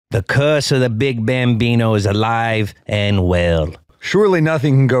The curse of the Big Bambino is alive and well. Surely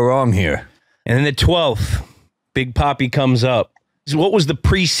nothing can go wrong here. And then the 12th, Big Poppy comes up. So what was the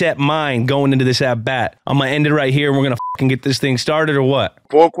preset mind going into this at bat? I'm going to end it right here and we're going to fucking get this thing started or what?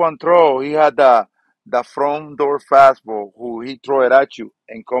 For Quantrill, he had the front door fastball who he throw it at you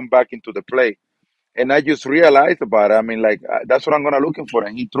and come back into the play. And I just realized about it. I mean, like, that's what I'm going to looking for.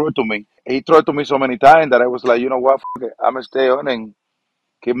 And he threw it to me. He threw it to me so many times that I was like, you know what? Fuck it. I'm going to stay on and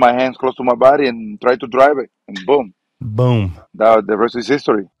keep my hands close to my body and try to drive it. And boom. Boom. The rest is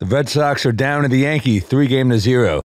history. The Red Sox are down to the Yankees 3-0.